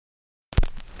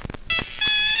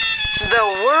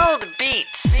The world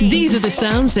beats. These are the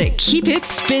sounds that keep it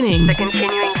spinning. The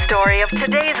continuing story of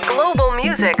today's global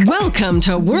music. Welcome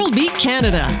to World Beat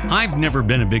Canada. I've never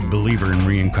been a big believer in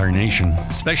reincarnation,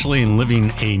 especially in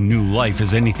living a new life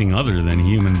as anything other than a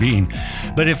human being.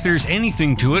 But if there's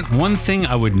anything to it, one thing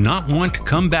I would not want to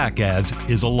come back as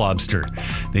is a lobster.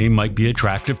 They might be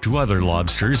attractive to other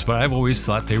lobsters, but I've always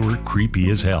thought they were creepy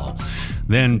as hell.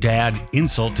 Then, to add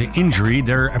insult to injury,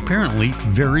 they're apparently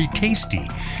very tasty.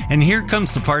 And here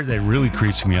comes the part that really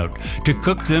creeps me out. To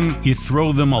cook them, you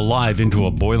throw them alive into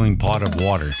a boiling pot of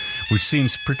water, which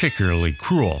seems particularly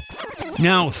cruel.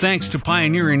 Now, thanks to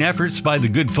pioneering efforts by the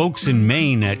good folks in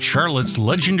Maine at Charlotte's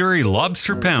legendary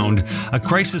Lobster Pound, a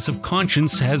crisis of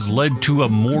conscience has led to a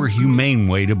more humane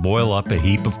way to boil up a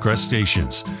heap of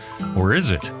crustaceans. Or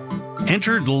is it?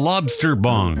 Enter the lobster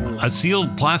bong, a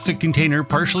sealed plastic container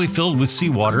partially filled with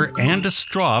seawater and a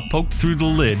straw poked through the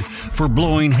lid for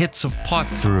blowing hits of pot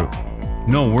through.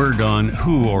 No word on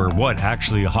who or what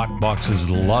actually hotboxes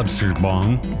the lobster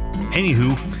bong.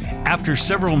 Anywho, after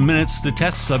several minutes, the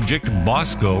test subject,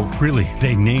 Bosco, really,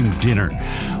 they named dinner,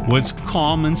 was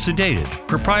calm and sedated.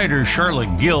 Proprietor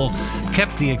Charlotte Gill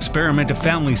kept the experiment a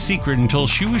family secret until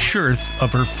she was sure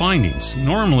of her findings.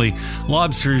 Normally,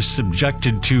 lobsters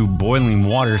subjected to boiling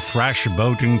water thrash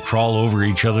about and crawl over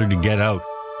each other to get out.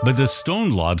 But the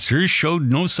stone lobsters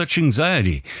showed no such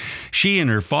anxiety. She and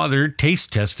her father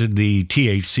taste tested the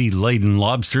THC-laden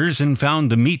lobsters and found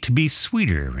the meat to be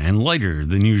sweeter and lighter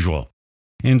than usual.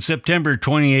 In September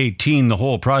 2018, the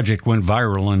whole project went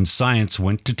viral and science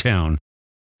went to town.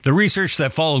 The research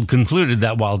that followed concluded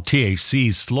that while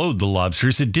THC slowed the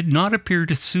lobsters, it did not appear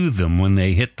to soothe them when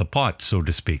they hit the pot, so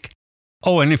to speak.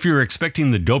 Oh, and if you're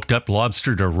expecting the doped-up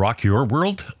lobster to rock your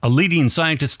world, a leading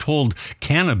scientist told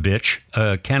Cannabitch,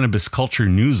 a cannabis culture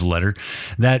newsletter,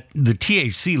 that the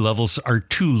THC levels are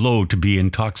too low to be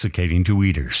intoxicating to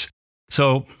eaters.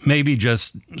 So maybe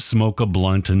just smoke a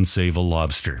blunt and save a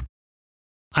lobster.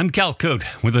 I'm Cal Cote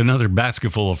with another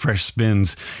basketful of fresh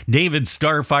spins. David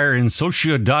Starfire and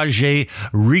Sociedade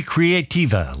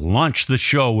Recreativa launched the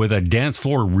show with a dance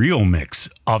floor remix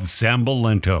of Samba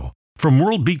Lento from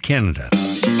World Beat Canada.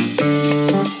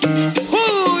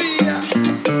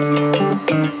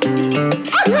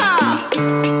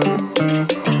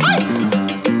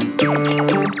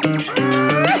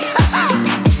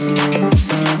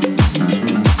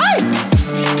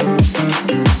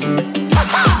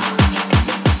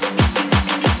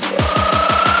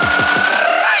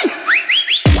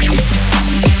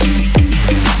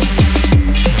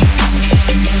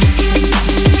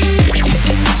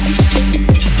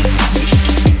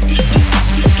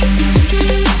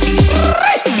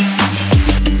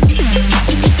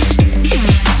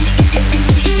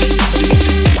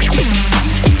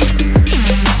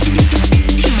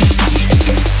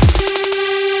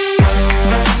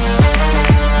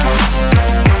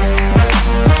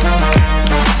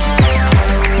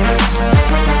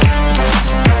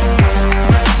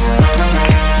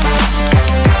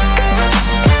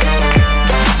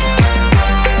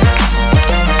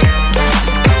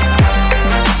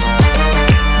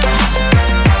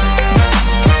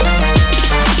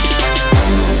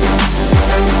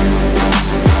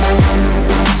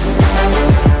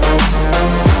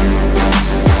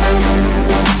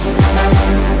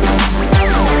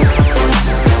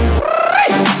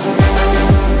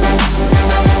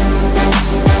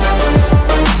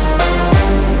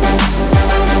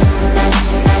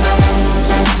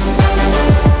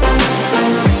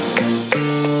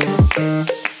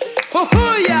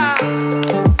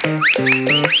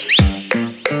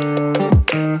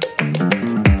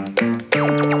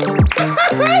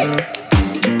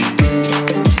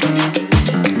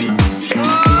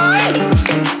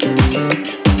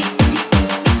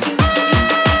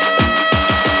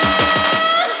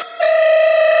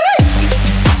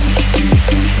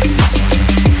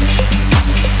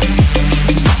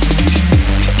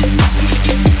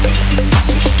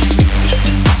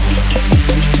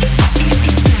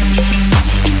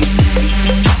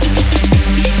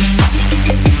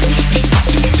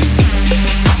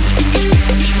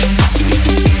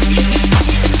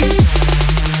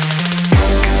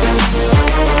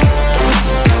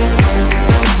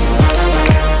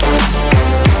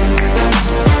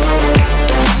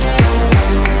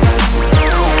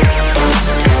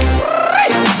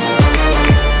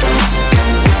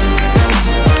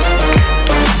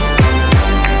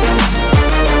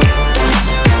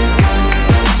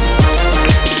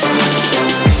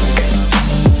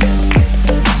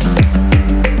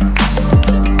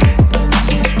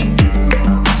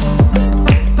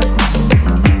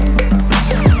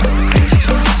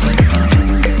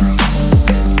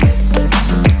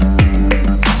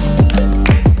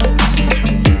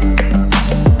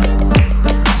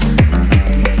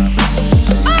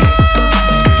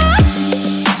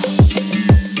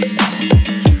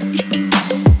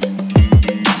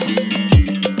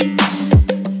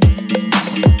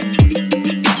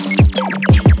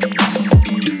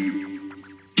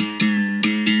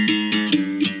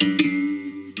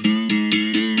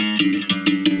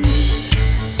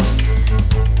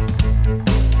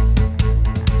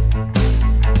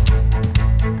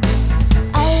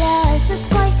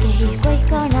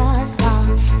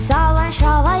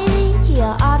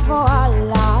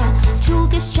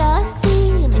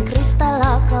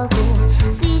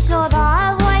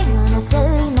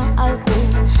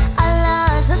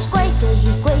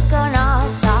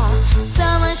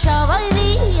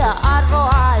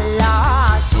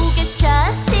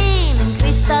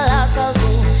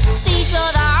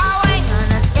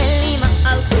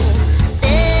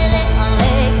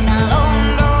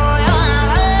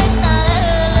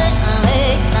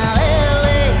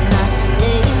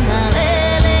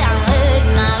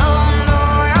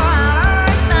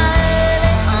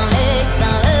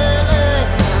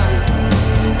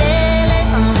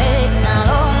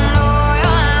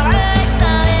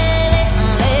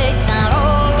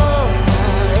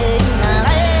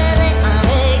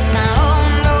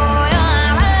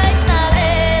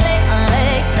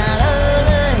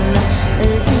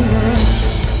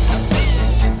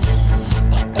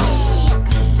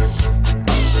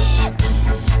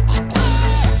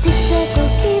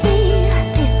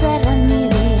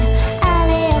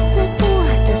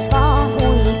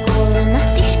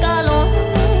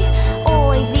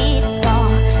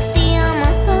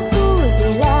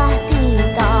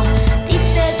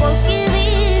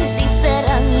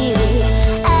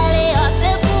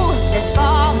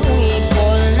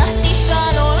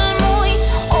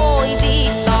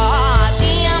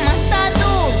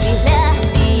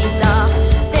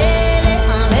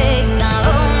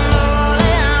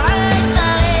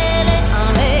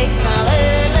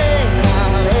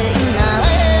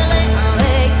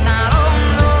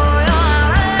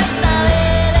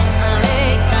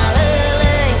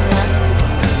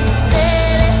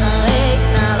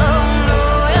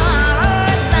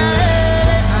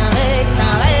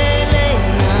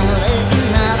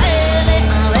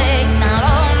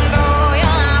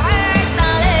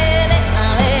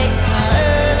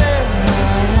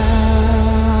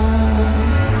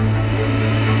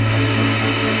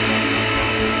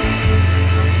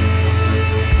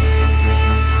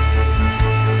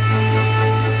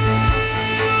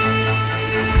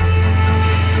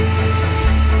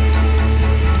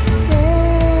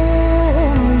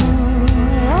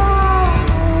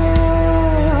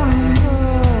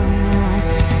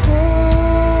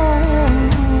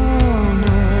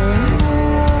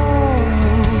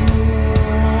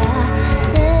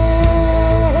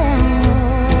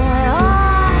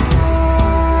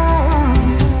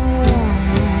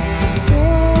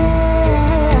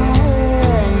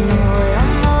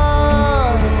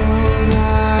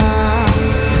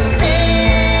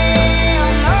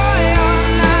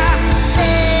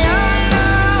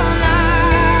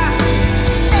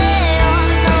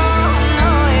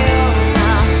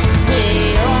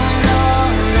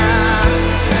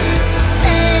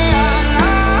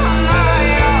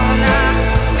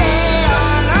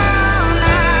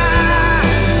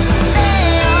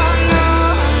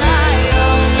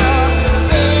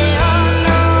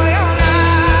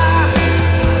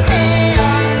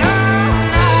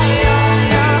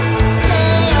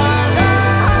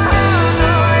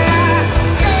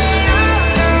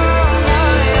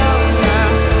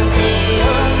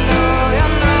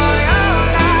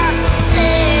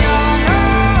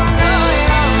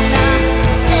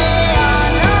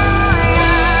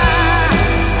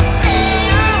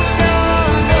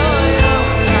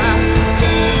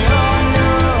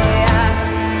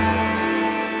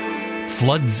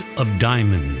 Floods of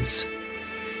Diamonds,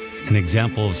 an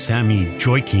example of Sami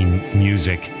Joiking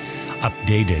music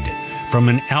updated from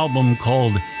an album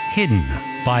called Hidden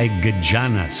by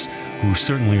Gajanas, who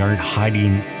certainly aren't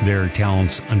hiding their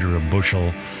talents under a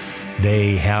bushel.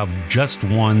 They have just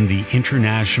won the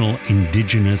International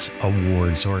Indigenous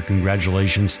Award, so our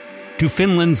congratulations to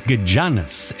Finland's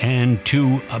Gajanas and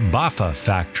to Bafa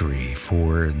Factory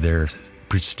for their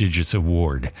prestigious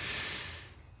award.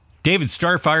 David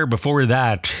Starfire before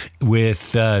that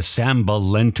with Samba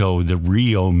Lento, the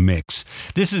Rio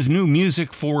mix. This is new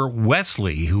music for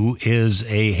Wesli, who is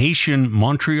a Haitian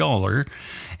Montrealer,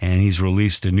 and he's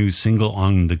released a new single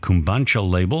on the Kumbancha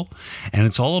label, and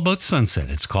it's all about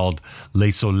sunset. It's called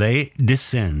Le Soleil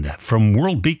Descend from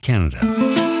World Beat Canada.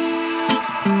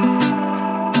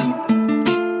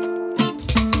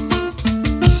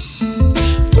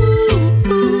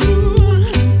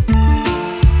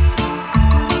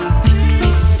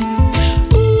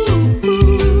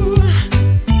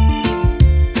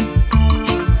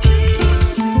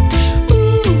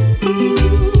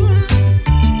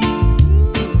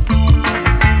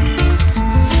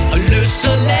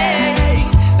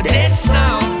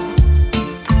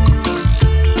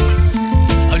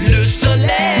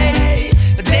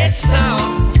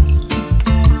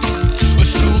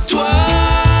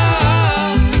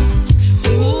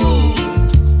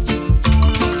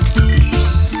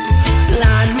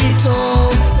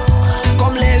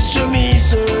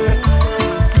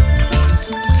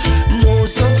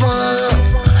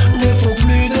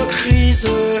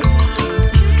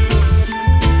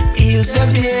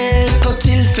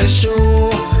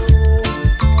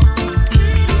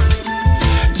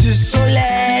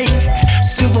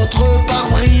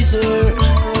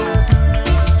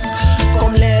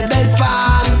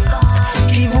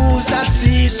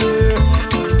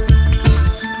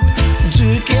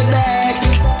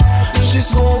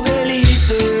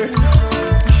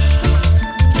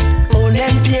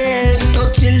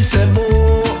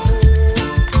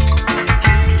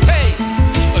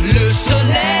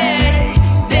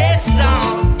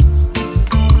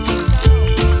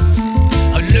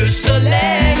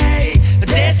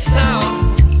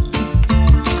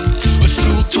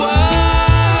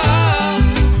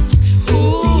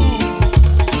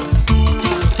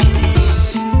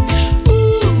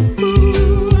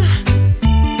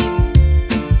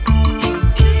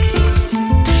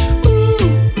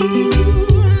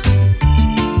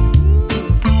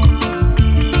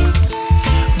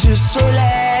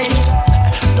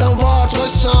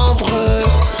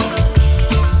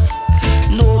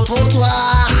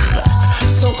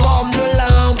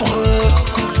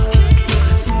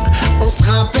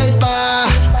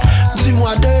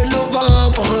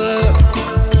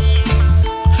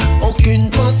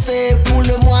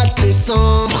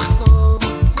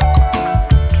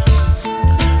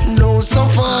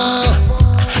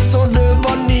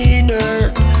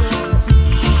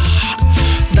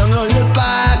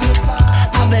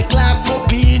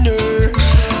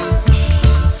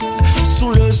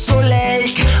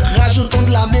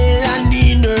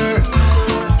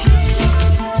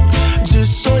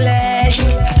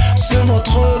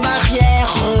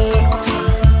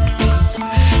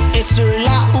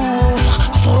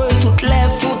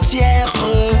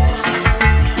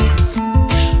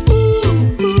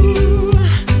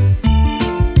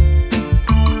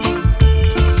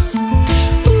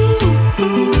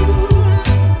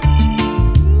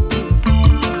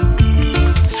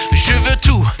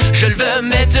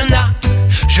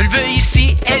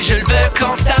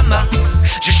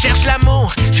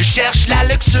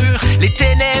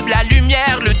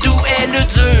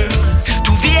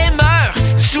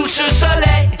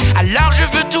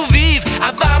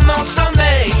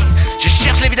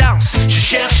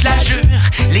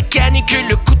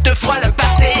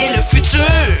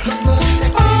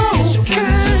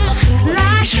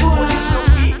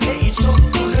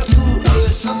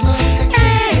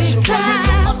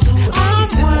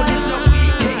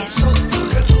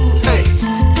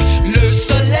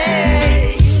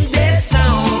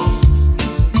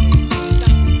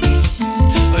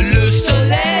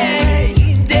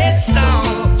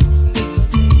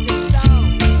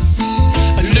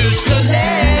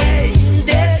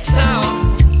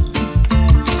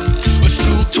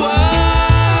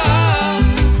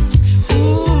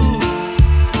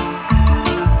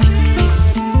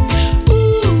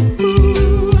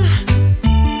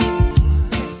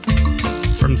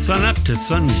 To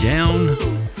sundown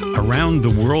around the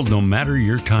world, no matter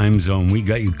your time zone, we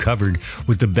got you covered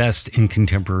with the best in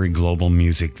contemporary global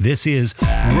music. This is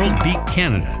World Beat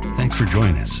Canada. Thanks for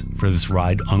joining us for this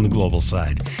ride on the global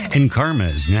side. And Karma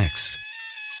is next.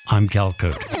 I'm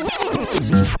Calcode.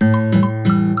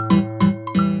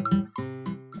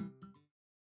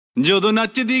 ਜਦੋਂ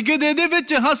ਨੱਚਦੀ ਗਿੱਧੇ ਦੇ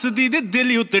ਵਿੱਚ ਹੱਸਦੀ ਤੇ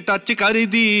ਦਿਲ ਉੱਤੇ touch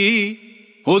ਕਰਦੀ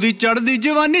ਉਹਦੀ ਚੜ੍ਹਦੀ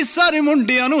ਜਵਾਨੀ ਸਾਰੇ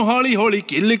ਮੁੰਡਿਆਂ ਨੂੰ ਹੌਲੀ ਹੌਲੀ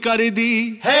ਕਿੱਲ ਕਰਦੀ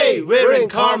Hey, we're in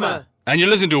Karma. And you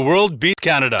listen to World Beat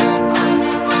Canada.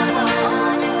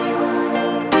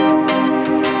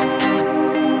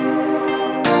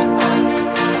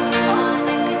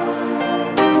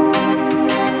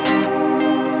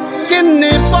 ਕਿੰਨੇ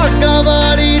ਭਾਗਾਂ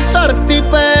ਵਾਲੀ ਧਰਤੀ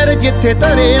ਪੈਰ ਜਿੱਥੇ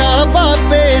ਧਰਿਆ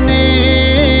ਬਾਬੇ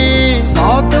ਨੇ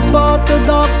ਸਾਤ ਪਾਤ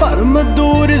ਦਾ ਭਰਮ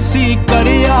ਦੂਰ ਸੀ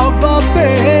ਕਰਿਆ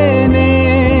ਬਾਬੇ ਨੇ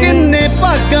ਕਿੰਨੇ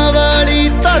ਭਾਗਾਂ ਵਾਲੀ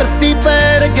ਧਰਤੀ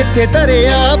ਪੈਰ ਜਿੱਥੇ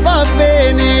ਧਰਿਆ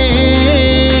ਬਾਬੇ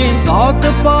ਨੇ ਸਾਤ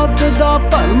ਪਾਤ ਦਾ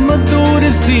ਭਰਮ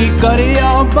ਦੂਰ ਸੀ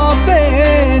ਕਰਿਆ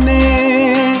ਬਾਬੇ ਨੇ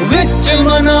ਵਿੱਚ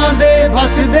ਮਨਾਂ ਦੇ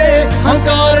ਵਸਦੇ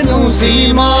ਹੰਕਾਰ ਨੂੰ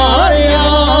ਸੀ ਮਾਰਿਆ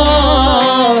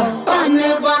ਧੰਨ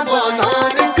ਬਾਬਾ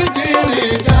ਨਾਨਕ ਜੀ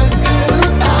ਨੇ ਜਗ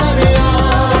ਤਾਰਿਆ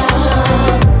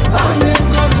ਧੰਨ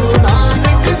ਗੁਰੂ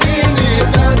ਨਾਨਕ ਜੀ ਨੇ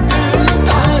ਜਗ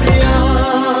ਤਾਰਿਆ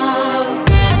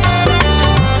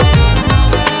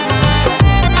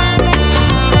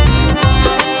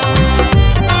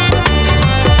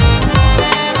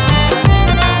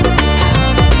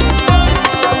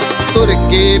ਤੁਰ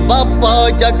ਕੇ ਬਾਬਾ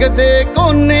ਜਗ ਦੇ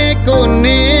ਕੋਨੇ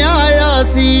ਕੋਨੇ ਆਇਆ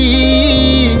ਸੀ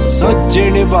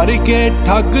ਸੱਜਣ ਵਰਗੇ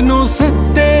ਠੱਗ ਨੂੰ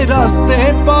ਸਿੱਧੇ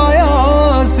ਰਸਤੇ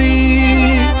ਪਾਇਆ ਸੀ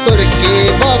ਤੁਰ ਕੇ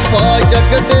ਬਾਬਾ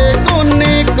ਜਗ ਦੇ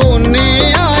ਕੋਨੇ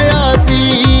ਕੋਨੇ ਆਇਆ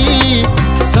ਸੀ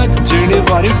ਸੱਜਣ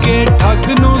ਵਰਗੇ ਠੱਗ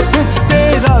ਨੂੰ ਸਿੱਧੇ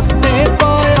ਰਸਤੇ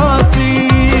ਪਾਇਆ ਸੀ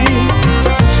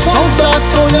ਸੌਦਾ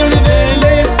ਤੋਲਣ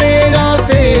ਵੇਲੇ ਤੇਰਾ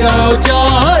ਤੇਰਾ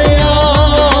ਉਚਾਰਿਆ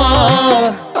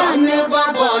ਧੰਨ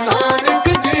ਬਾਬਾ ਨਾਨਕ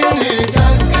ਜੀ ਨੇ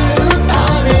ਜਗ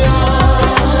ਤਾਰਿਆ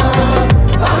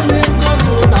ਧੰਨ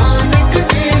ਗੁਰੂ ਨਾਨਕ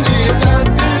ਜੀ ਨੇ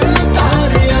ਜਗ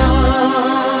ਤਾਰਿਆ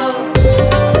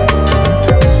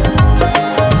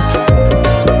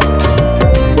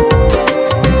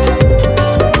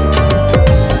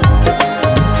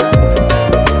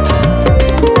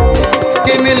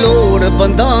ਕਿਵੇਂ ਲੋੜ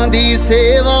ਬੰਦਾਂ ਦੀ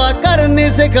ਸੇਵਾ ਕਰਨ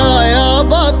ਸਿਖਾਇਆ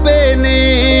ਬਾਬੇ ਨੇ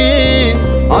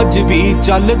ਅੱਜ ਵੀ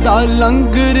ਚੱਲਦਾ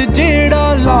ਲੰਗਰ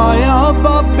ਜਿਹੜਾ ਲਾਇਆ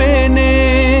ਬਾਬੇ ਨੇ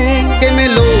ਕਿਵੇਂ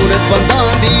ਲੋੜ ਬੰਦਾਂ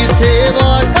ਦੀ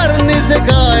ਸੇਵਾ ਕਰਨ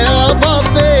ਸਿਖਾਇਆ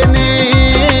ਬਾਬੇ ਨੇ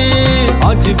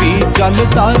ਅੱਜ ਵੀ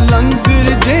ਚੱਲਦਾ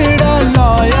ਲੰਗਰ ਜਿਹੜਾ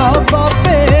ਲਾਇਆ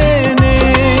ਬਾਬੇ ਨੇ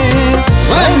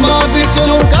ਵਹਿਮਾਂ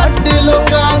ਵਿੱਚੋਂ ਕੱਢ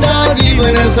ਲੋਕਾਂ ਦਾ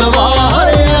ਜੀਵਨ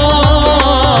ਸਵਾਰਿਆ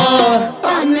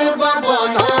ਧੰਨ ਬਾਬਾ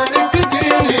ਨਾਨਕ ਜੀ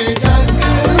ਨੇ ਜਗ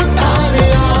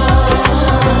ਤਾਰਿਆ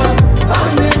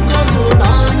ਧੰਨ ਗੁਰੂ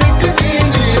ਨਾਨਕ ਜੀ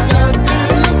ਨੇ ਜਗ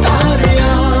ਤਾਰਿਆ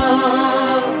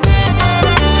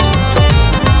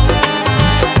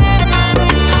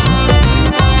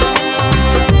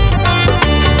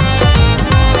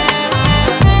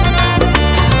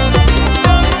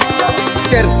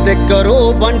ਕਿਰਤ ਕਰੋ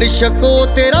ਵੰਡ ਛਕੋ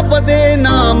ਤੇ ਰੱਬ ਦੇ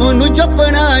ਨਾਮ ਨੂੰ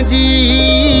ਜਪਣਾ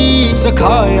ਜੀ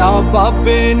ਸਿਖਾਇਆ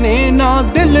ਬਾਬੇ ਨੇ ਨਾ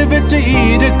ਦਿਲ ਵਿੱਚ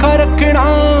ਈਰਖਾ ਰੱਖਣਾ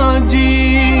ਜੀ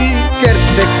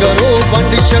ਕਿਰਤ ਕਰੋ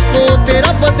ਵੰਡ ਛਕੋ ਤੇ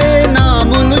ਰੱਬ ਦੇ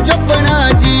ਨਾਮ ਨੂੰ ਜਪਣਾ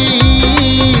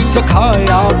ਜੀ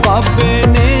ਸਿਖਾਇਆ ਬਾਬੇ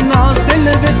ਨੇ ਨਾ ਦਿਲ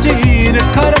ਵਿੱਚ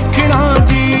ਈਰਖਾ ਰੱਖਣਾ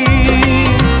ਜੀ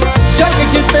ਜਗ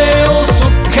ਜਿੱਤੇ ਉਹ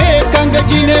ਸੁੱਖੇ ਕੰਗ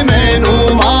ਜੀ ਨੇ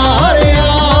ਮੈਨੂੰ ਮਾਰਿਆ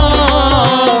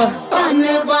ਧੰਨ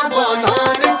ਬਾਬਾ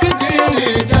ਨਾਨਕ ਜੀ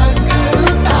ਨੇ ਜਗ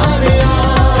ਤਾਰਿਆ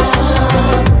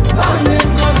ਧੰਨ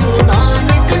ਗੁਰੂ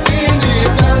ਨਾਨਕ ਜੀ ਨੇ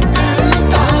ਜਗ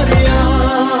ਤਾਰਿਆ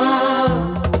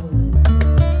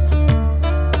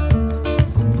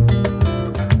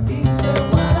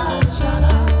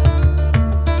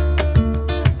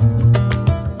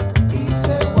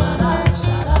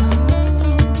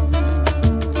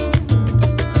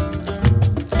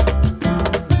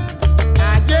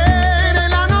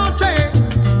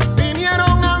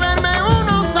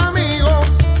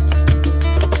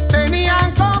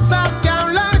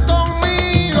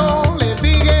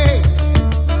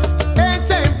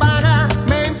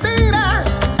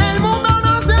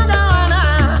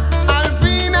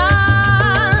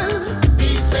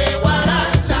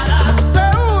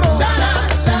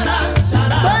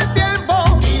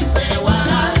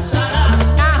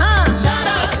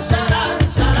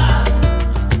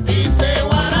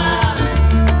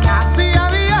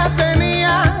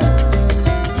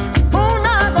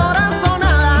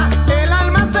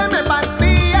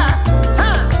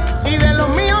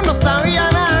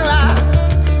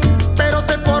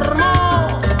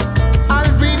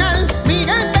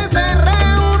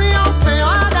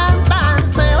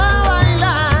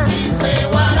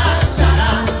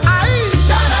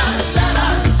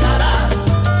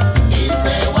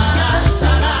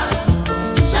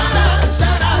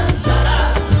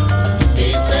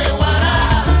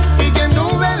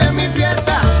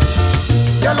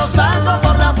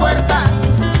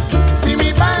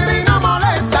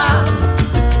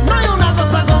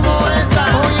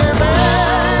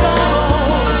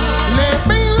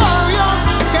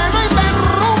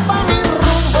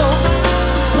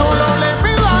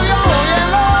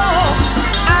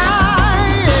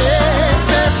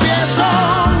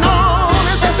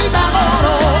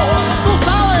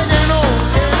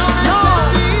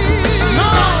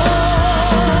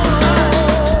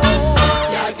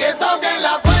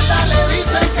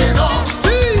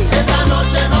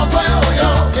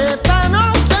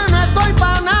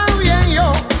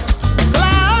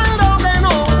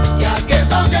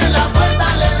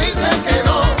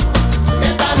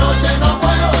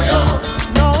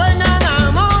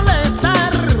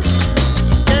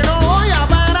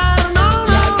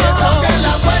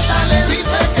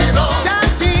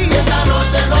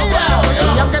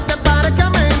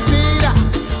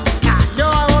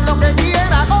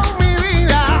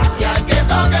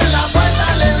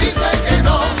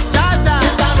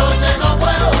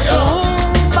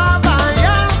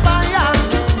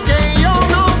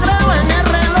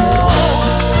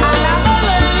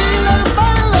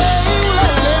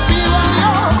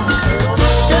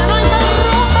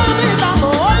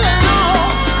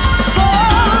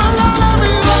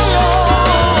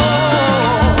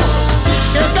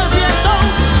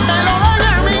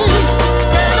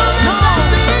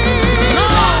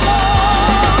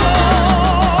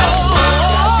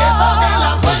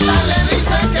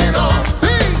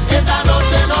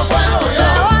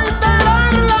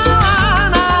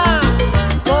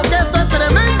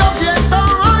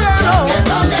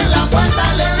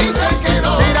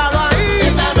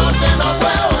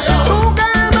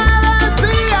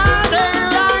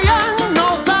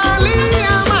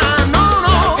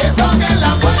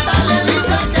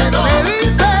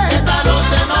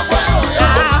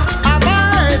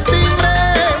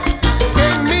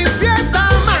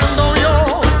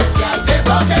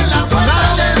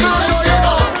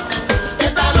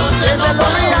Esa es lo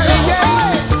mía, DJ.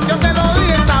 Yo te lo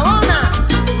dije, Sabana.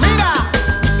 Mira,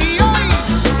 y hoy,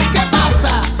 ¿qué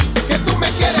pasa? Que tú me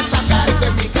quieres sacar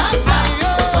de mi casa.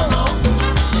 Eso no.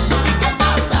 ¿Y qué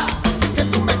pasa? Que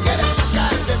tú me quieres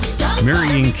sacar de mi casa.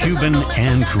 Marrying Cuban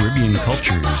and Caribbean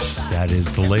cultures. That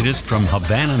is the latest from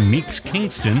Havana meets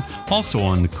Kingston, also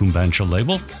on the Kumbansha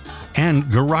label, and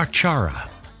Guarachara.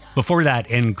 Before that,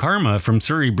 Karma from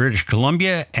Surrey, British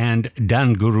Columbia, and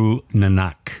Dhan Guru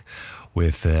Nanak,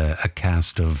 with a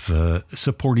cast of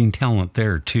supporting talent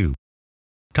there too.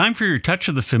 Time for your touch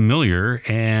of the familiar,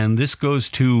 and this goes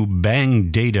to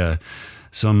Bang Data,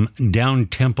 some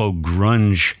down-tempo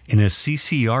grunge in a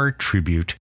CCR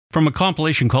tribute from a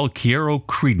compilation called Quiero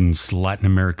Credence, Latin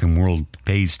American World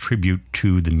pays tribute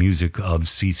to the music of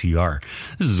CCR.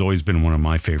 This has always been one of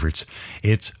my favorites.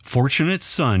 It's Fortunate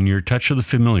Son, your touch of the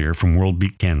familiar from World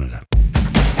Beat Canada.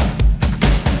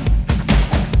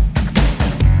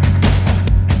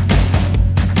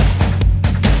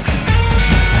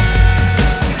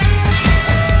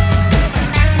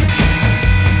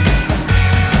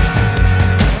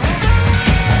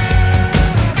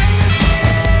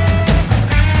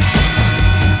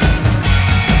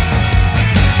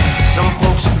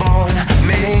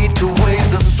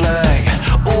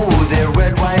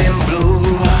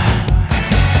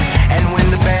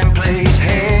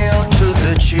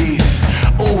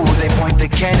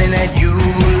 Cannon at you,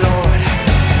 Lord.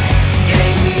 It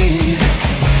ain't me,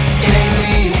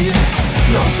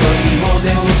 no soy hijo de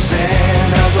un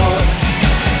senador.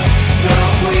 Yo no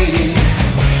fui,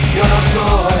 yo no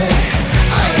soy,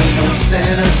 I ain't no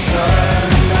senator's son,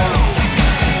 no.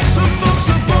 Some folks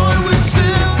are born with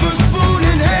silver spoon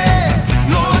in hand.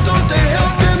 Lord, don't they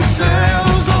help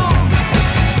themselves, oh.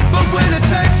 But when a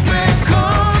tax man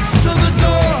comes to the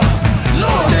door,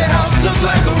 Lord, their house look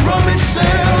like a rummage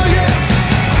sale, yeah.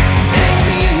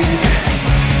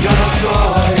 Yo no soy,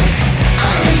 I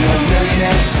ain't no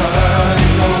millionaire son,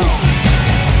 no.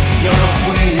 Yo no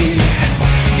fui,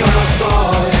 yo no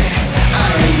soy, I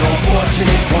ain't no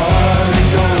fortunate one,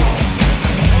 no.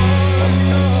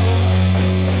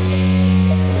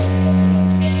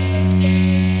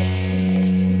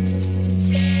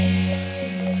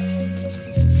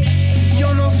 Yo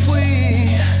no fui,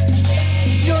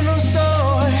 yo no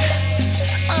soy,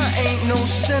 I ain't no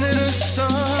senator's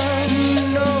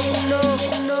son, no.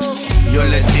 Yo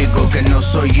les digo que no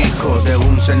soy hijo de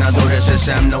un senador, ese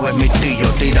Sam no es mi tío,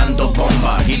 tirando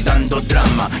bombas y dando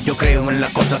drama. Yo creo en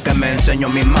las cosas que me enseñó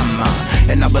mi mamá,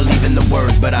 and I believe in the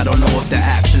words, but I don't know if the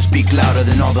actions speak louder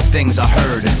than all the things I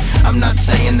heard. I'm not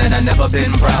saying that I never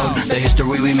been proud, the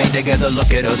history we made together,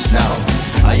 look at us now.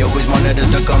 I always wanted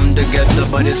us to come together,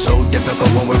 but it's so difficult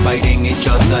when we're fighting each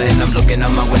other. And I'm looking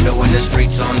out my window and the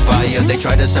street's on fire. They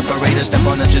try to separate us, step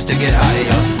on us just to get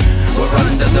higher. We're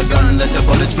under the gun, let the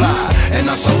bullets fly, and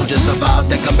our soldiers survive,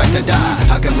 they come back to die.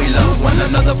 How can we love one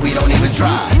another if we don't even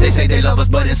try? They say they love us,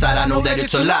 but inside I know that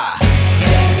it's a lie.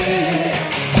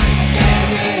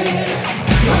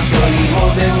 No soy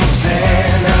hijo de un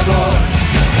senador.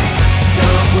 Yo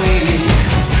no fui,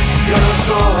 yo no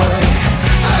soy,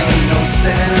 I ain't no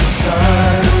senator's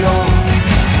son, no.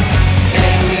 It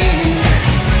ain't me,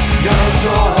 yo no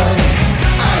soy,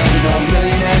 I ain't no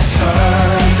millionaire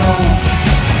son, no.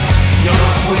 Yo no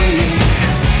fui,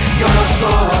 yo no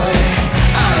soy,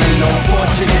 I ain't no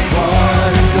fortunate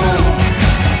one, no.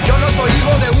 Yo no soy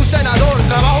hijo de un senador,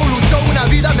 trabajo, luchó una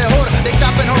vida mejor. They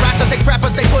stop and harass us, they trap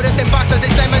us, they put us in boxes, they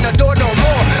slam in the door no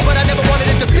more. But I never wanted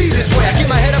it to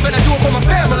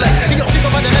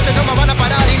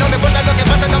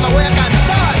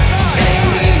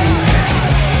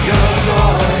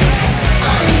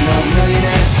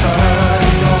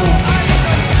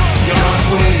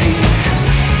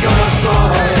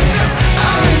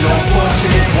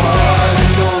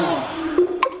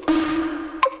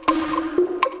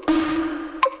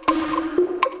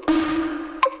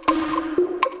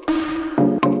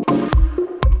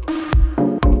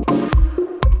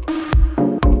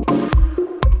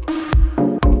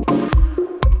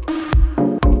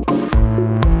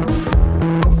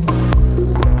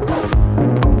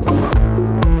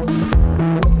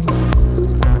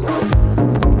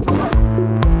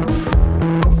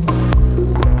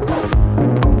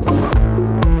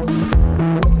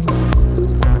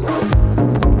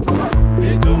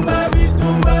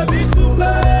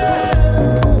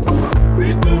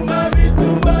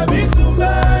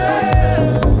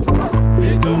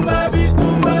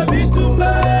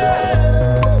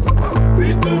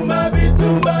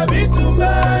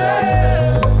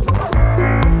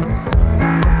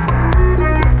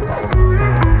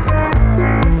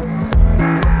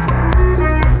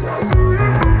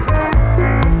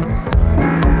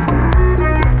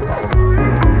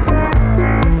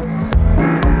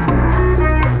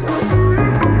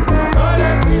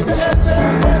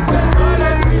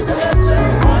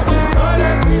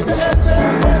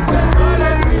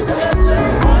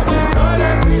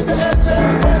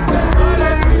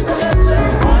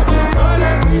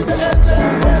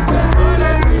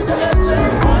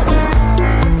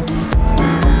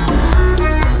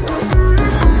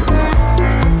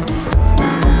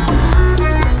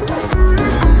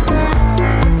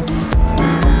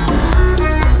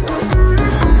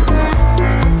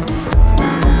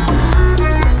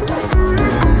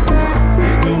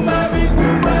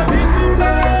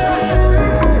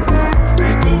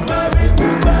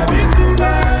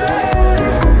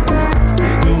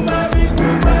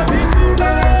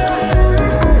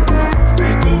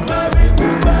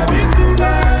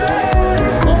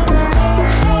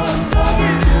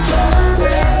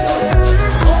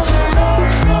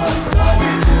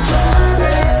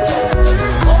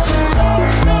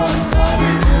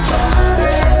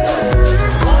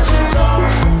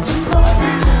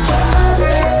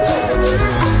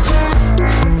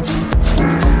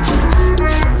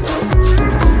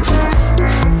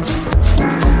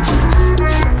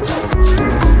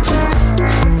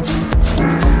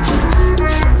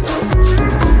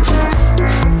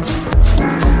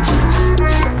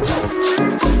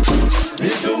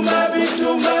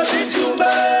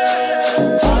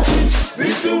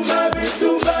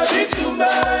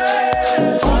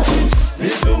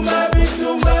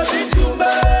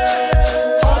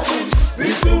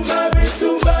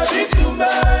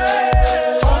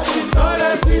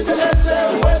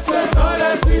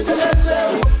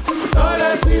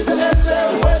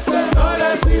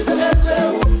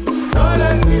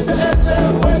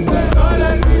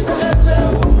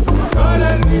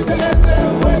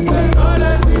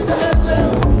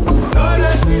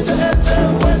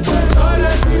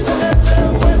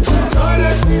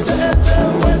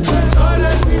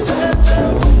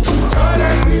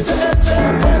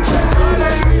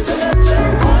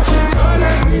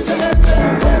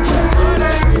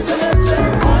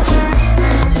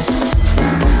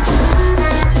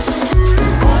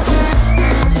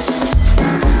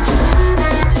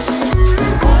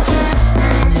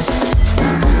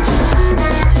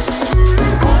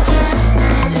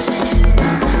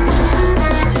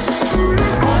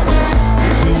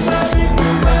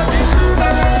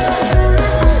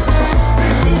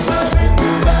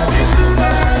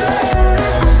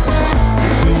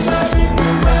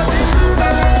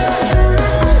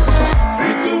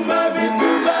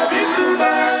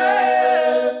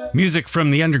Music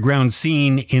from the underground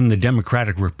scene in the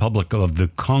Democratic Republic of the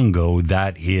Congo.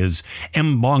 That is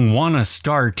Mbongwana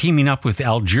Star teaming up with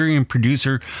Algerian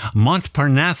producer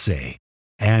Montparnasse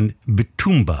and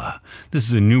Bitumba. This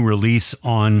is a new release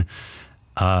on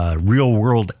Real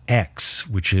World X,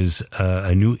 which is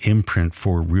a new imprint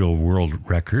for Real World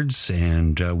Records,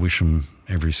 and wish them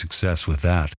every success with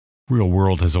that. Real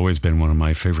World has always been one of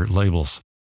my favorite labels.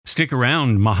 Stick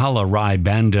around, Mahala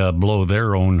Banda blow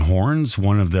their own horns,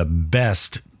 one of the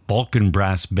best Balkan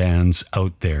brass bands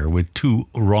out there with two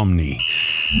Romnie.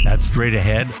 That's straight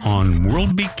ahead on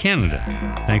World Beat Canada.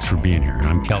 Thanks for being here.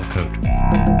 I'm Cal Cote.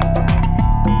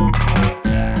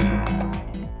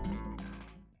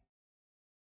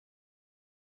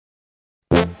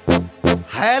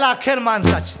 Hela Kerman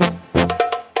saç.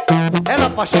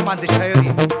 Hela paşaman de çayırı.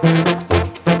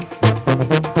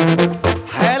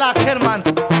 Hela Kerman.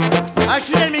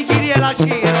 Aşure mi giriye la şi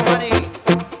romani.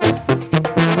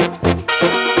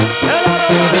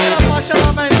 Hela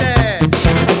paşaman de.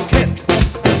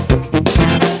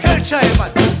 Ker çayırman.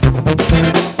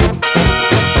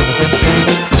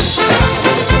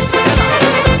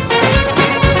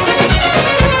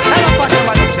 Hela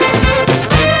paşaman de çayırı.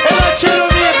 Hela çayırı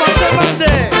paşaman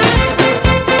de.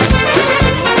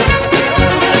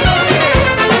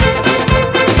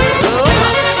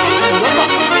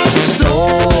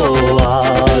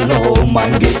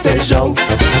 Mangete jau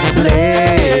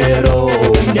lero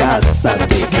miasa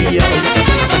te guiau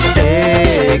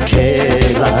te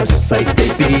kelas ai te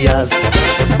pias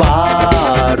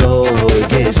baro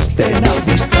geste na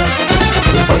vistas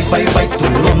vai tu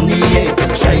romnie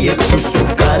chaie tu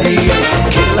sucarie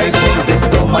que lai por de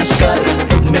tomascar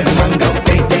me manga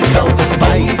te cau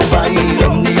vai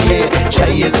romnie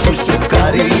chaie tu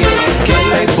sucarie que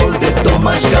lai por de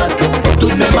tomascar tu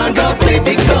me manga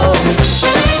te cau.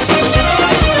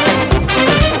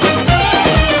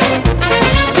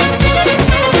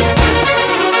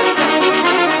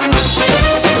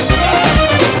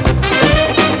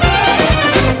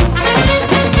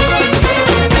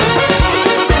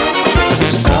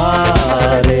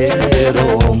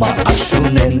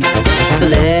 Ashunen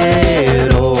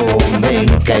lero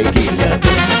menkai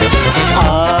giladun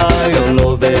ayo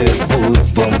love put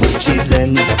vom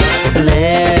vucizen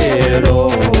lero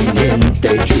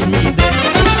niente chumiden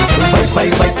vai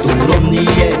tu romnie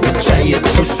chaie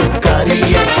tu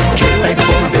sucarie que lai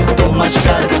bombe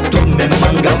tomascar tu me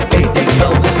manga te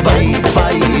cau vai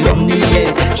romnie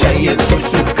chaie tu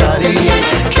sucarie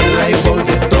que lai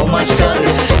bombe tomascar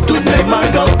tu me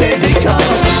manga te cau.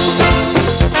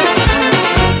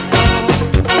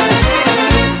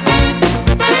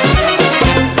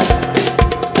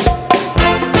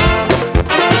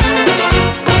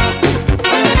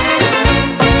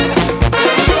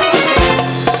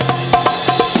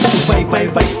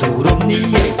 Vai tu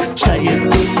romnie, chaie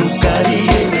tu sucarie,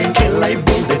 que lai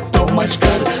bol de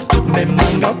tomascar, tu me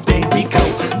manga te dicau.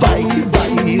 Vai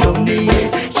romnie,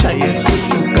 chaie tu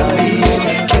sucarie,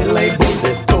 que lai bol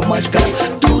de tomascar,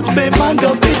 tu me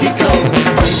manga te dicau.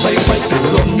 Vai tu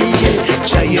romnie,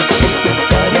 chaie tu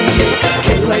sucarie,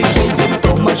 que lai bol de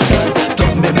tomascar, tu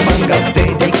me manga te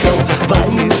dicau.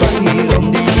 Vai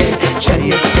romnie,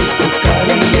 chaie tu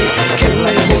sucarie, que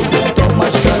lai bol de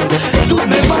tomascar, tu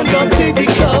me manga te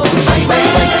dicau. Vai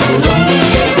tu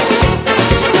romnie,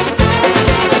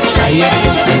 chaie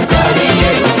tu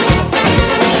sucarie.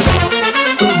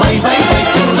 Vai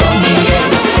tu romnie,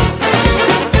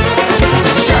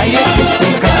 chaie tu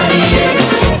sucarie.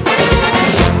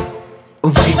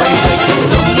 Vai tu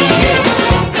romnie,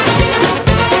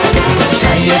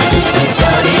 chaie tu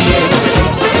sucarie.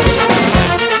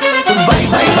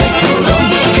 Vai tu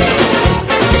romnie,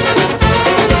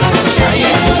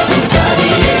 chaie tu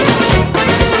sucarie.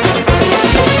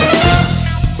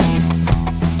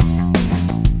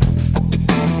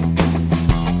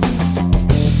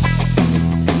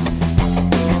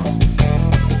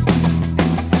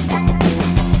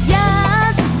 يا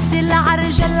ست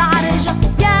العرجة العرجة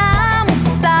يا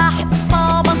مفتاح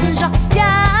الطاولة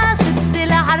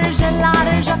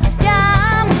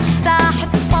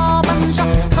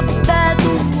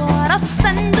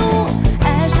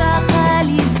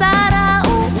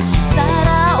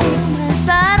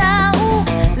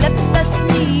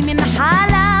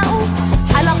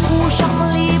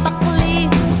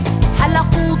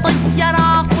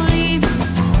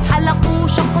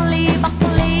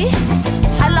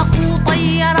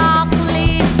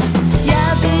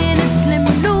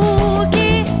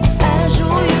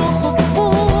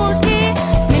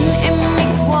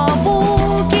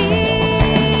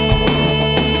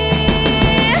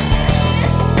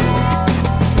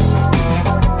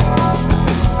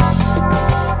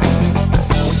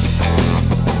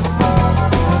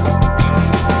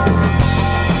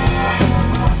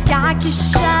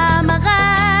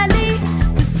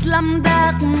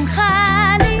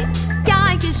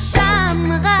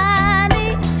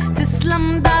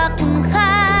أسلم داكن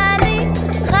خالي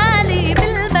خالي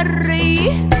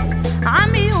بالبرية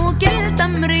عم يوكل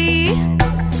تمريه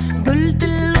قلت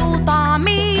له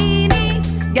طعميني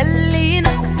قال لي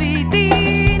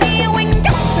نسيتيني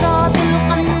وانكسرت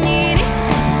القنيني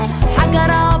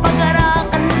حجرة بقرة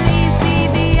قال لي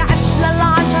سيدي عدل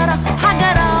العشرة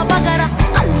حجرة بقرة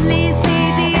قال لي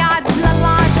سيدي عدل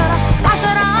العشرة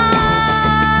عشرة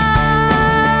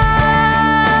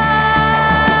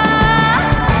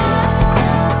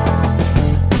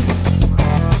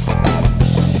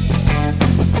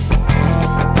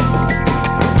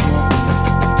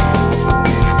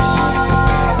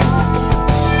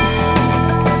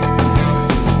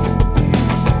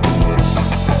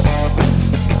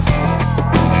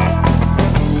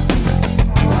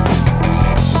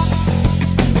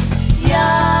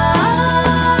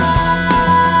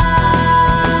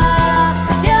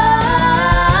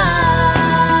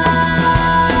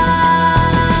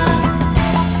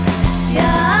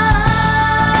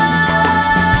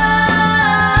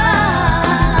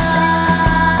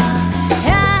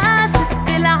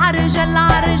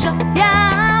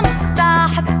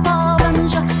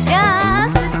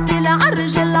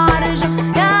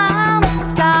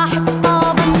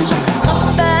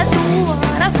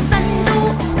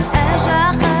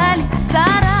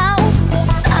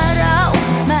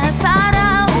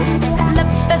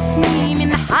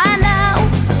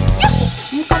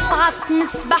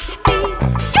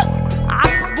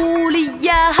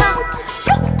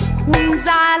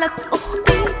وانزعلت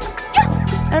أختي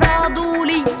رادوا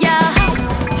لي إياها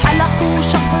حلقوا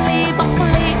شقلي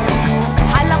بقلي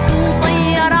حلقوا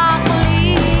طير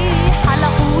عقلي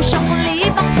حلقوا شقلي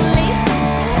بقلي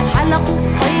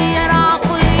حلقوا طير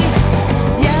عقلي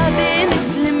يا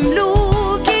بنت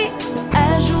الملوكي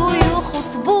أجوا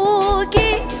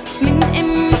يخطبوكي من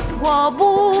أمك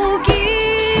وأبوكي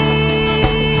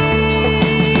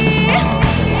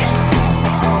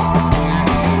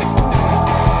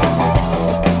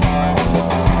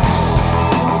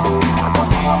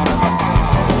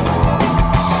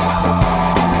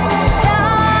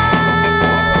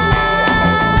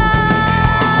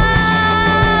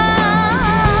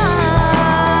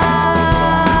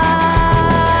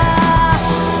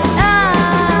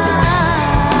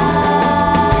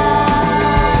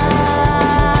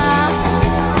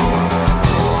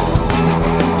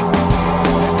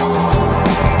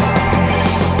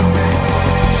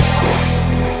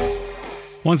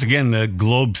Once again, the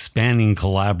globe-spanning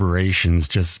collaborations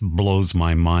just blows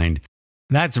my mind.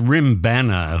 That's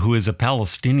Banna, who is a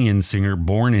Palestinian singer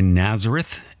born in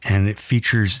Nazareth, and it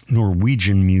features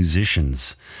Norwegian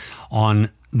musicians on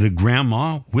The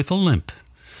Grandma with a Limp.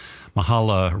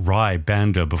 Mahala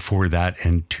Banda before that,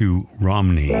 and to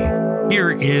Romnie.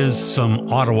 Here is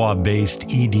some Ottawa-based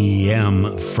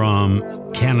EDM from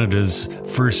Canada's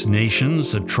First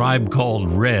Nations, a tribe called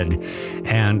Red,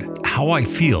 and How I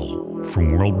Feel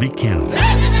from World Beat Canada.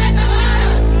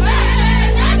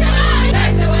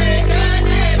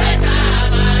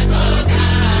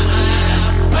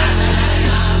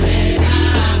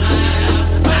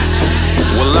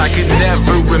 Well, I could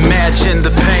never imagine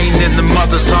the pain in the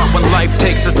mother's heart when life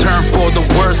takes a turn for the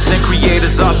worse and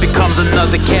creator's art becomes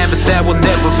another canvas that will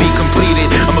never be completed.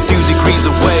 I'm a few degrees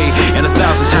away and 1,000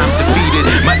 times defeated.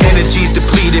 My energy's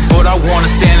depleted, but I wanna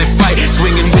stand and fight,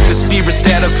 swinging with the spirits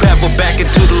that have traveled back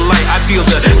into the light. I feel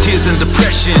the tears and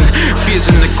depression, fears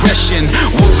and aggression,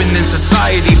 woven in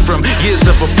society from years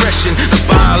of oppression. The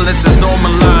violence is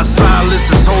normalized,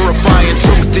 silence is horrifying,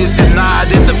 truth is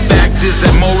denied, and the fact is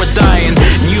that more are dying.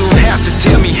 You don't have to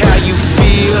tell me how you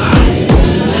feel,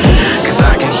 'cause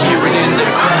I can hear it in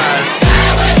their cries.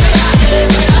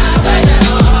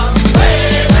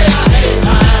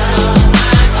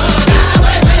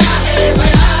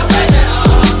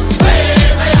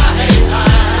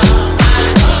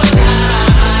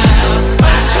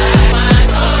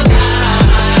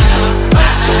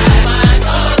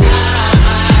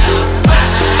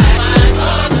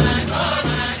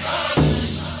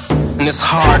 And it's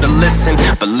hard to listen,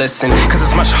 but listen, 'cause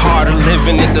it's much harder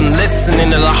living it than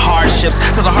listening to the hardships.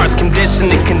 So the heart's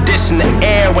conditioned, they condition the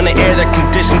air. When the air, their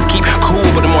conditions keep cool,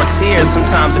 but the more tears,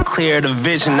 sometimes it clear the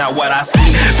vision. Not what I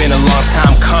see, been a long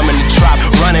time coming to drop,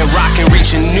 running, rocking,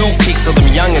 reaching new peaks, so them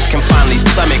youngest can finally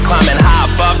summit, climbing high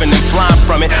above and then flying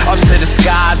from it, up to the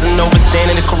skies, and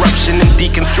overstanding the corruption and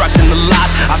deconstructing the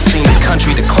lies. I've seen this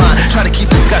country decline, try to keep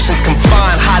discussions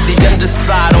confined, hide the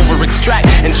underside, over extract,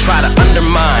 and try to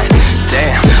undermine.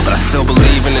 Damn, but I still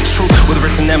believe in the truth. Whether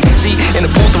it's an MC in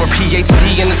the booth or a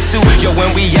PhD in the suit. Yo,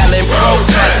 when we yell and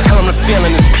protest, tell them the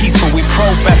feeling is peaceful. We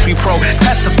profess, we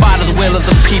testify to the will of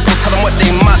the people. Tell them what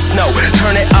they must know.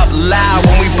 Turn it up loud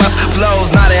when we bust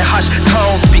flows, not in hushed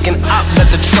tones. Speaking up, let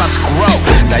the trust grow.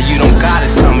 Now you don't gotta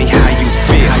tell me how you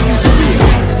feel.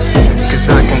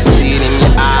 Cause I can see it in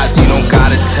your eyes. You don't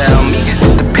gotta tell me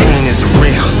that the pain is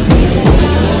real.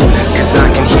 Cause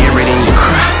I can hear it in your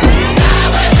cry.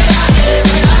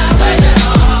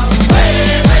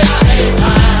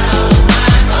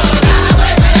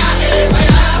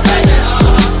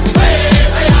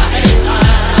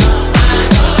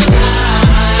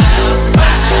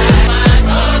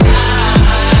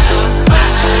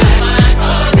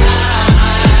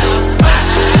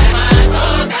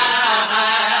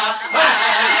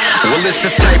 It's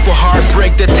the type of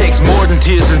heartbreak that takes more than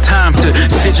tears and time to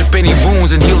stitch up any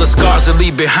wounds and heal the scars that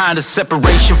leave behind a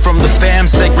separation from the fam,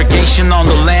 segregation on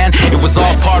the land. It was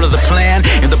all part of the plan,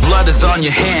 and the blood is on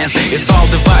your hands. It's all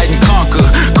divide and conquer,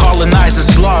 colonize and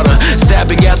slaughter,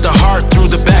 stabbing at the heart through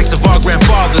the backs of our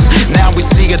grandfathers. Now we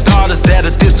see our daughters that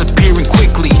are disappearing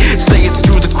quickly. Say it's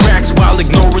through the cracks while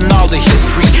ignoring all the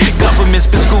history. Government's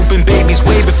been scooping babies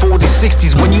way before the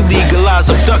 60s. When you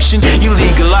legalize abduction, you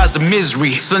legalize the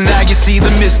misery. So now you see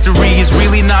the mystery is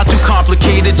really not too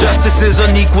complicated. Justice is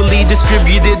unequally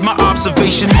distributed. My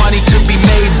observation, money to be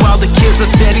made while the kids are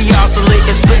steady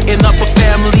oscillating. Splitting up a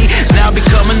family is now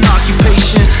become an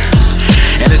occupation.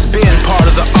 And it's been part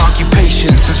of the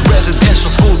occupation since residential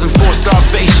schools enforced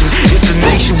starvation. It's a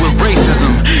nation with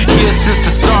racism here since the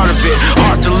start of it.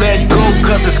 Hard to let go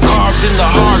cause it's carved in the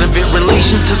heart of it.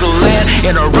 Relation to the land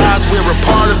and our eyes, we're a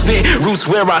part of it. Roots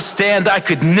where I stand, I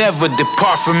could never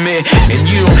depart from it. And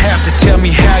you don't have to tell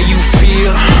me how you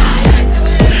feel,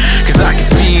 cause I can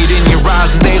see it in your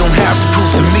eyes. And they don't have to prove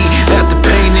to me that the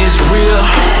pain is real,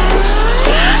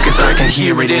 cause I can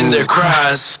hear it in their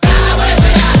cries.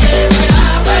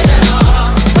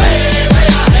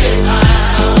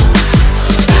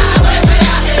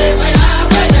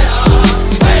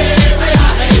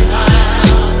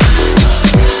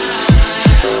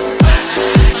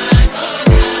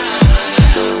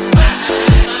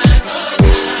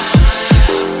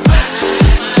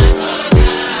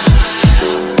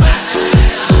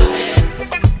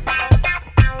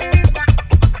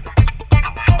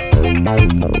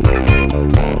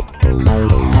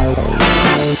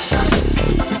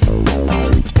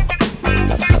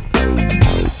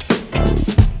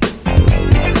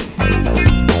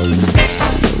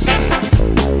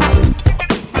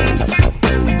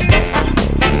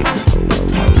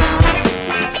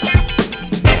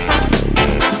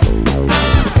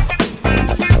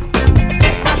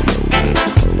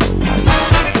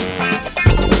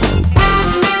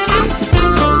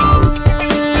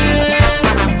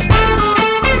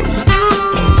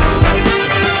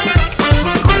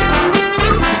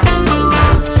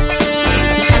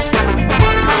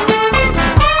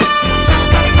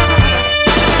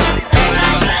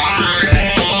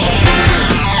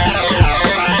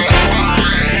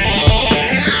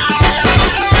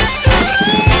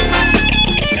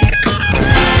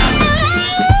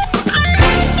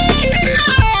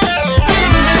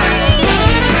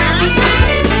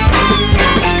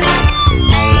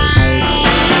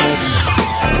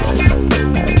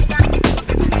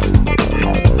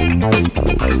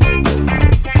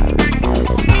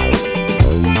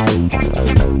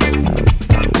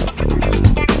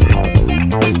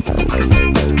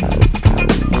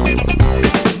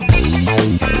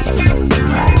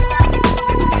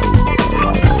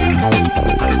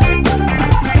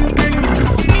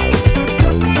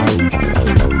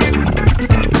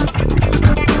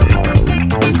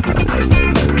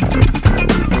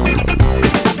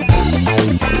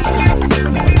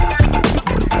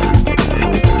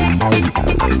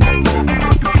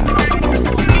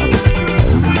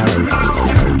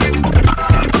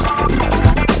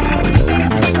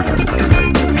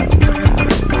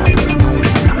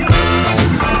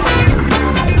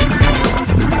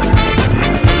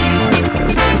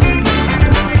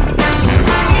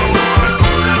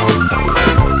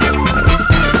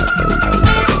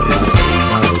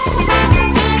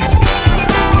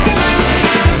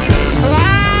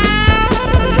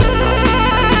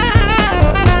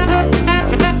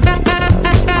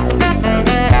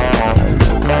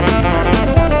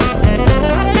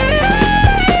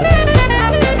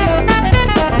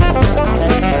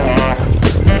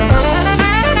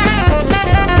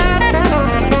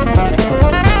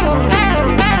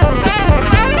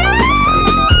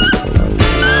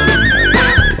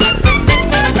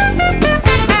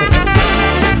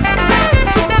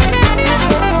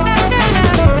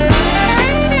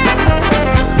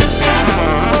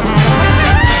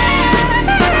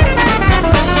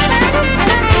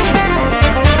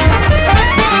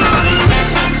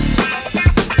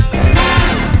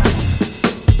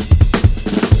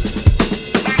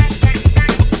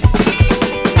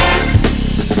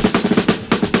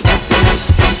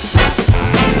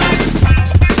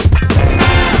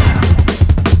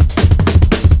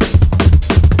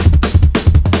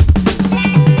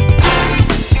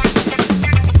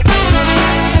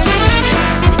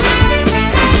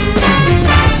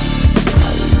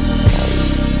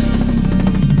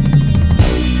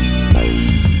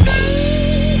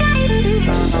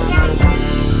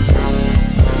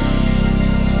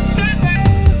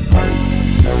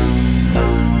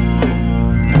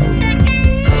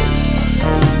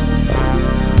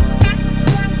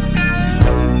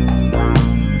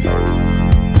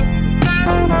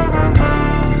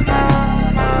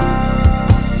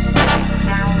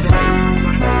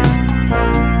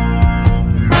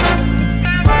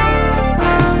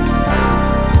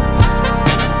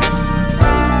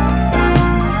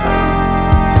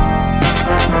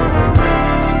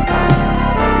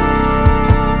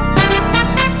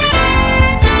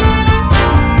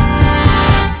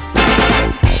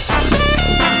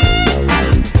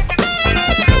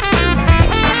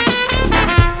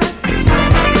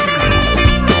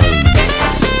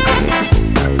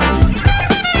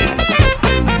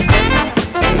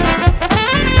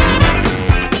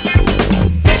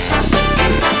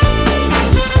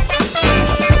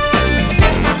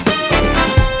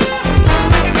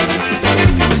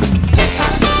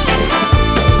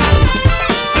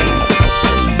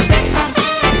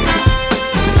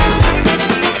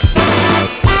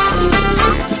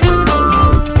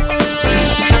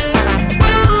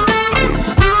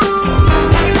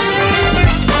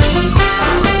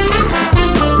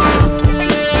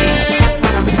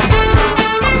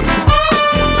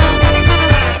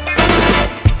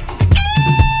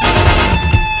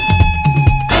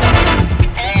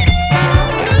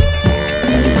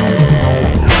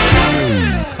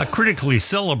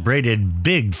 celebrated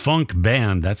Big Funk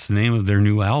Band, that's the name of their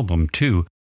new album too,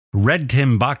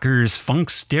 Redtenbacher's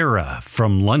Funkstera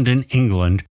from London,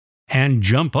 England, and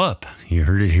Jump Up. You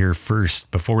heard it here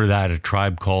first. Before that, A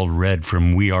Tribe Called Red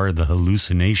from We Are the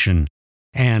Hallucination,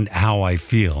 and How I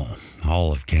Feel.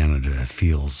 All of Canada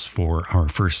feels for our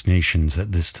First Nations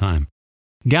at this time.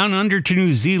 Down under to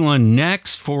New Zealand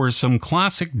next for some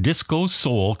classic disco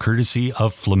soul courtesy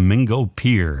of Flamingo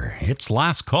Pier. It's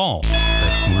last call,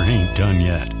 but we ain't done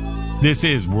yet. This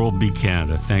is World Beat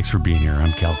Canada. Thanks for being here.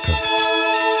 I'm Cal Cook.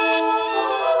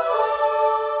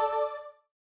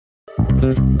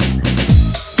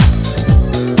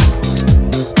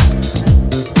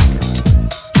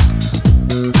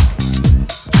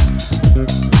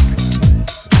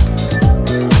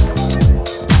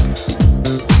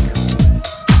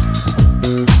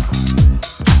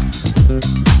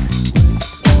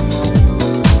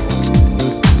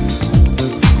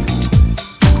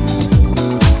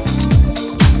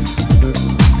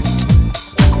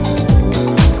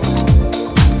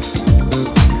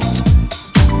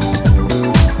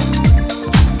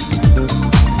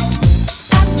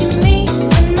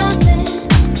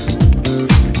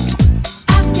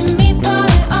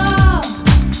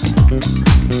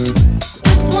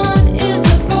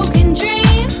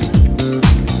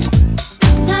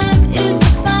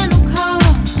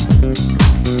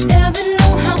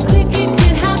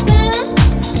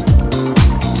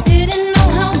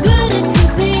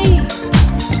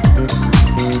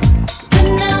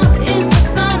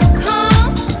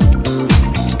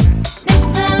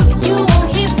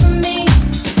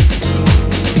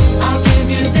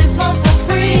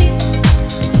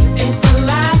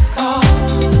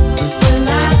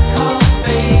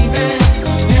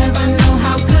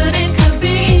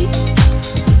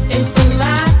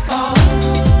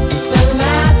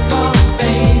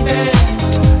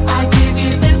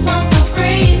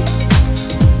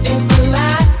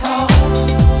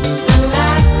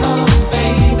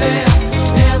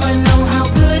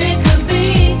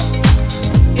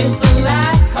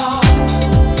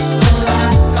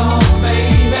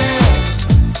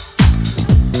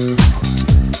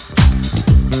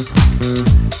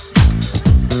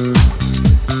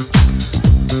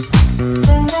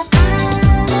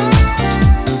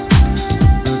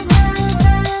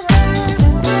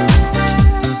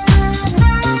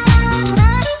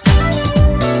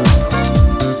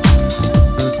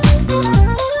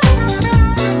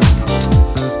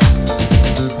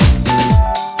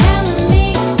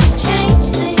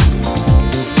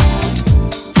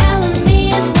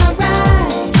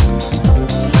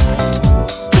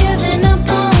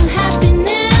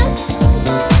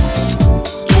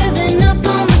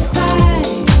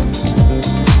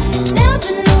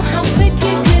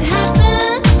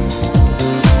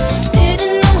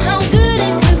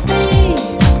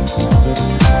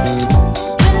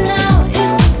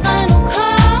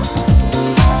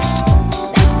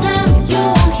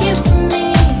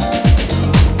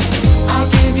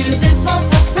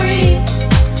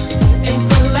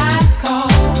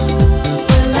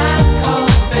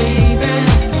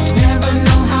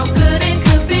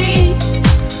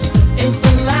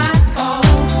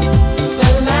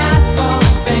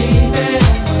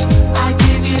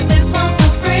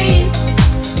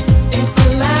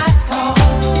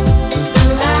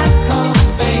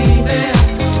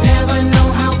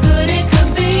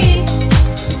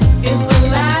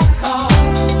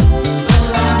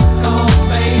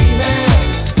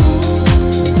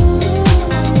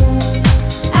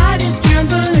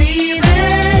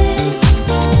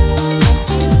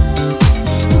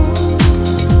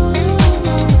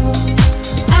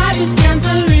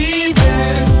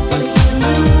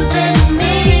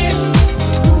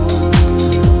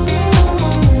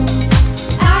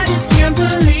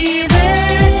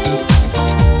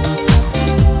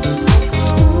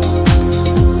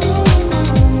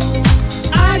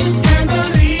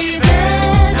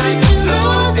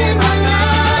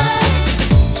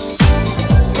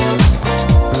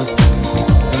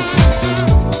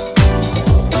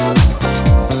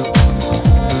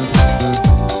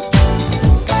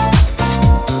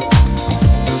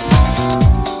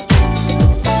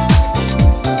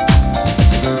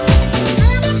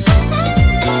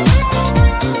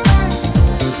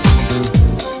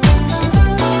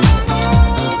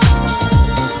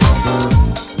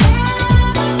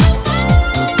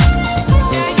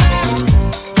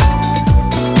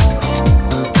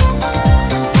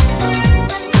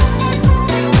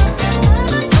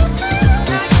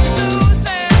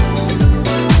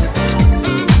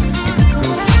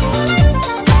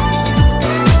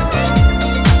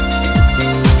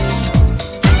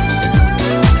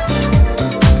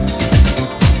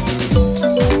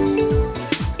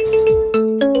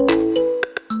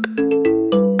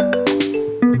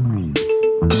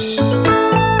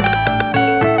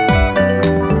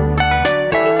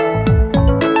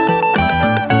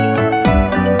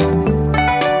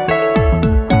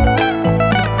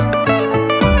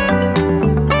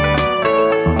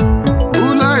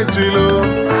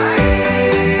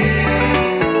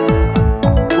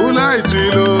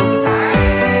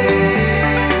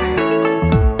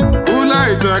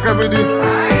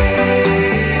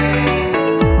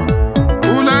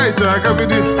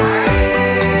 Jakabidi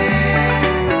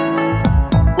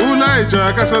Ulai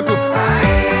Jakasatu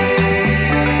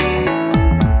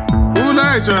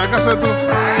Ulai Jakasatu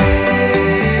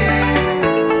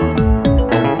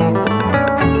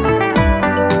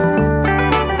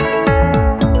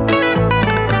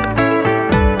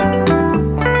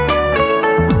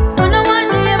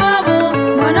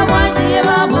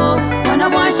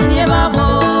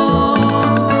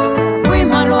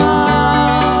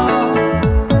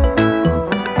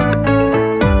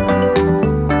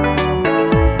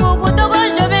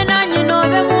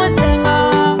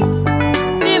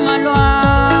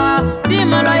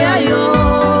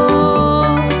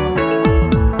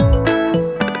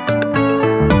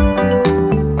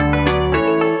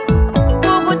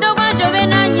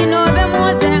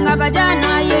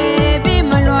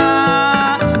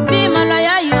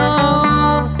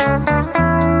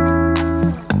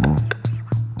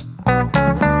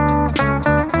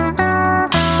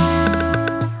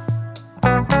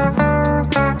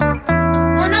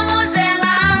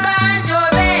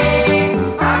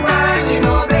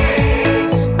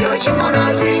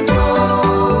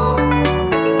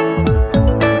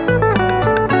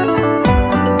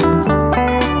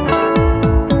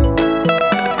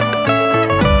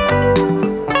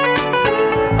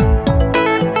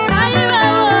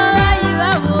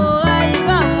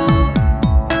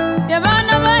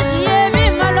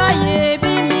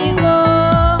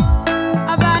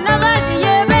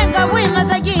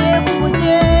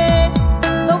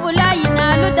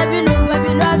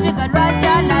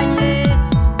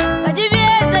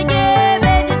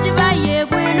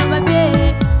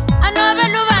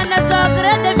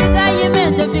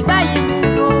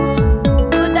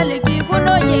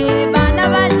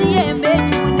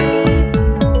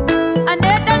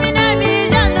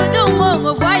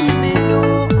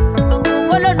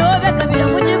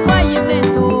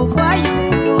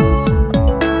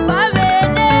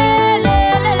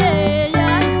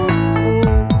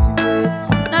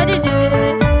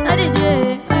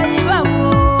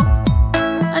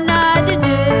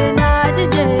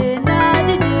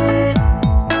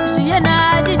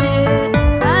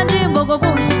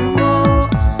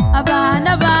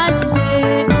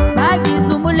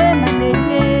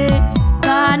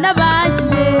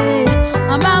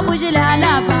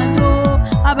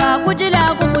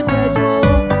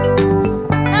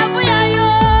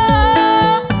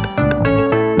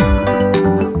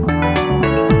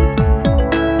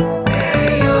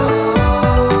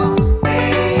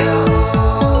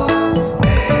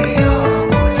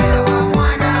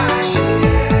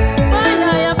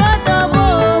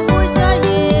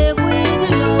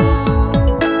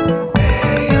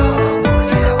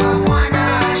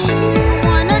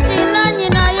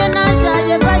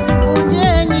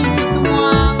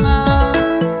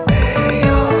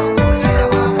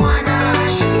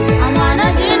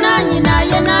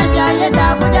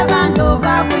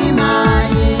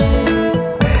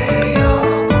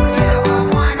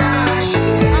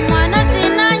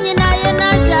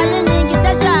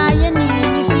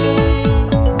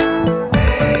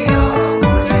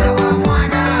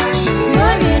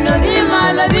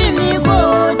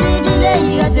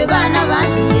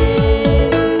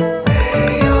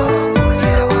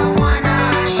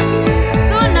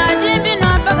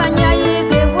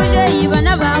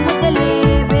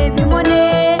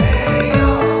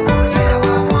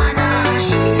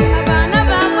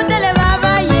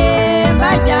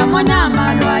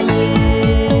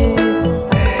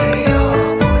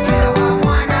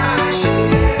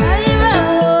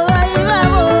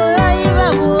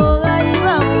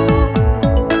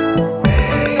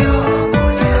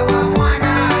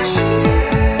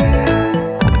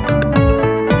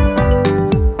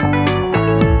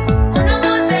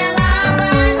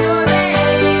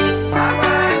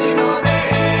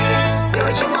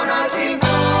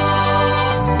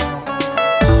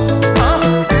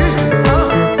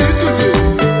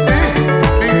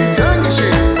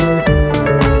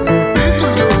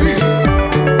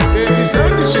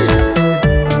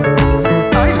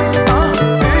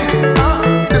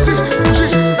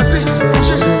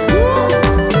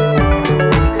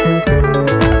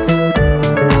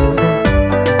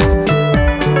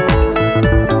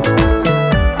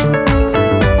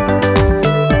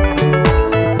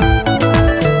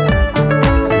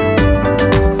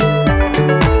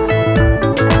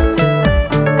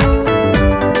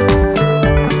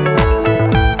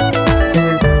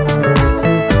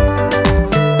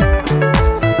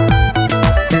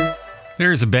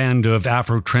Here's a band of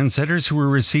Afro trendsetters who are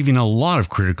receiving a lot of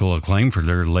critical acclaim for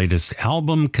their latest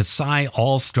album, Kasai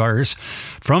All-Stars,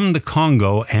 From the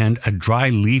Congo and A Dry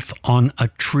Leaf on a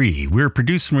Tree. We're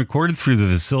produced and recorded through the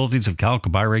facilities of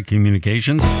Calcabire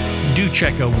Communications. Do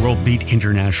check out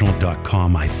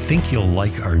worldbeatinternational.com. I think you'll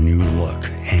like our new look,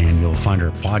 and you'll find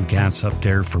our podcasts up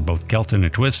there for both Kelton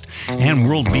and Twist and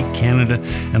World Beat Canada,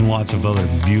 and lots of other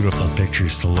beautiful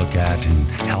pictures to look at and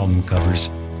album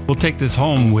covers. We'll take this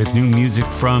home with new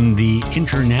music from the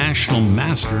international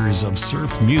masters of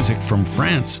surf music from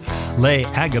France, Les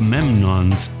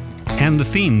Agamemnons, and the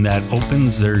theme that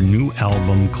opens their new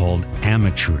album called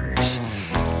Amateurs.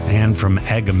 And from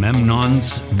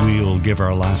Agamemnons, we'll give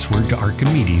our last word to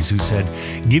Archimedes, who said,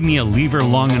 "Give me a lever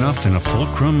long enough and a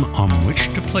fulcrum on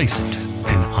which to place it,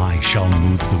 and I shall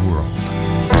move the world."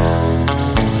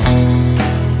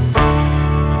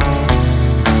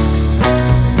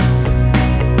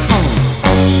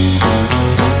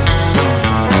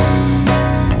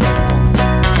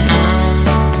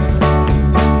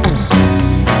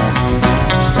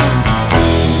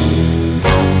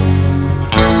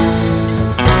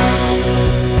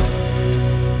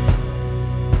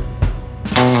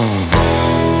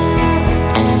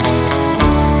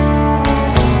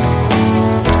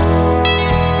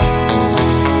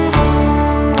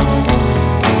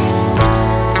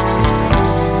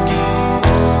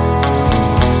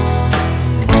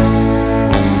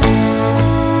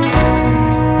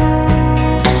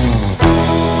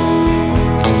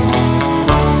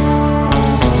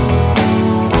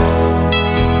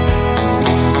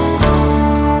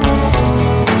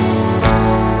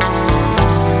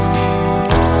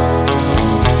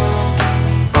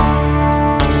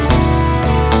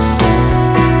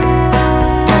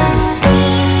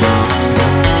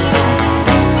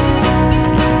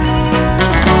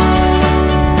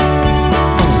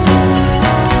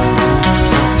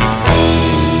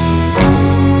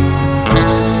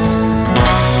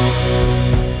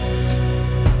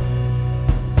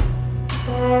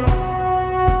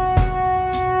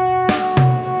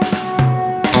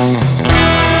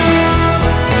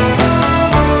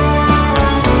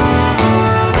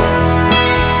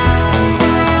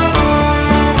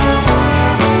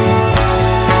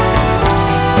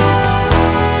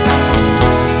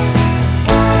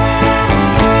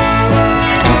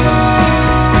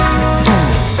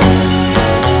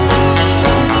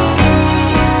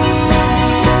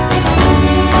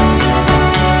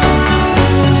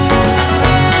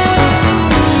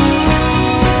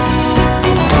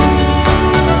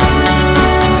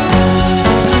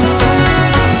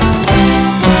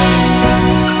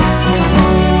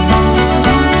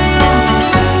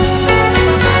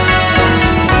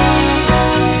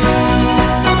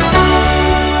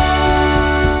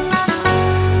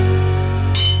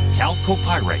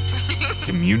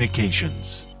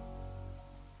 Communications.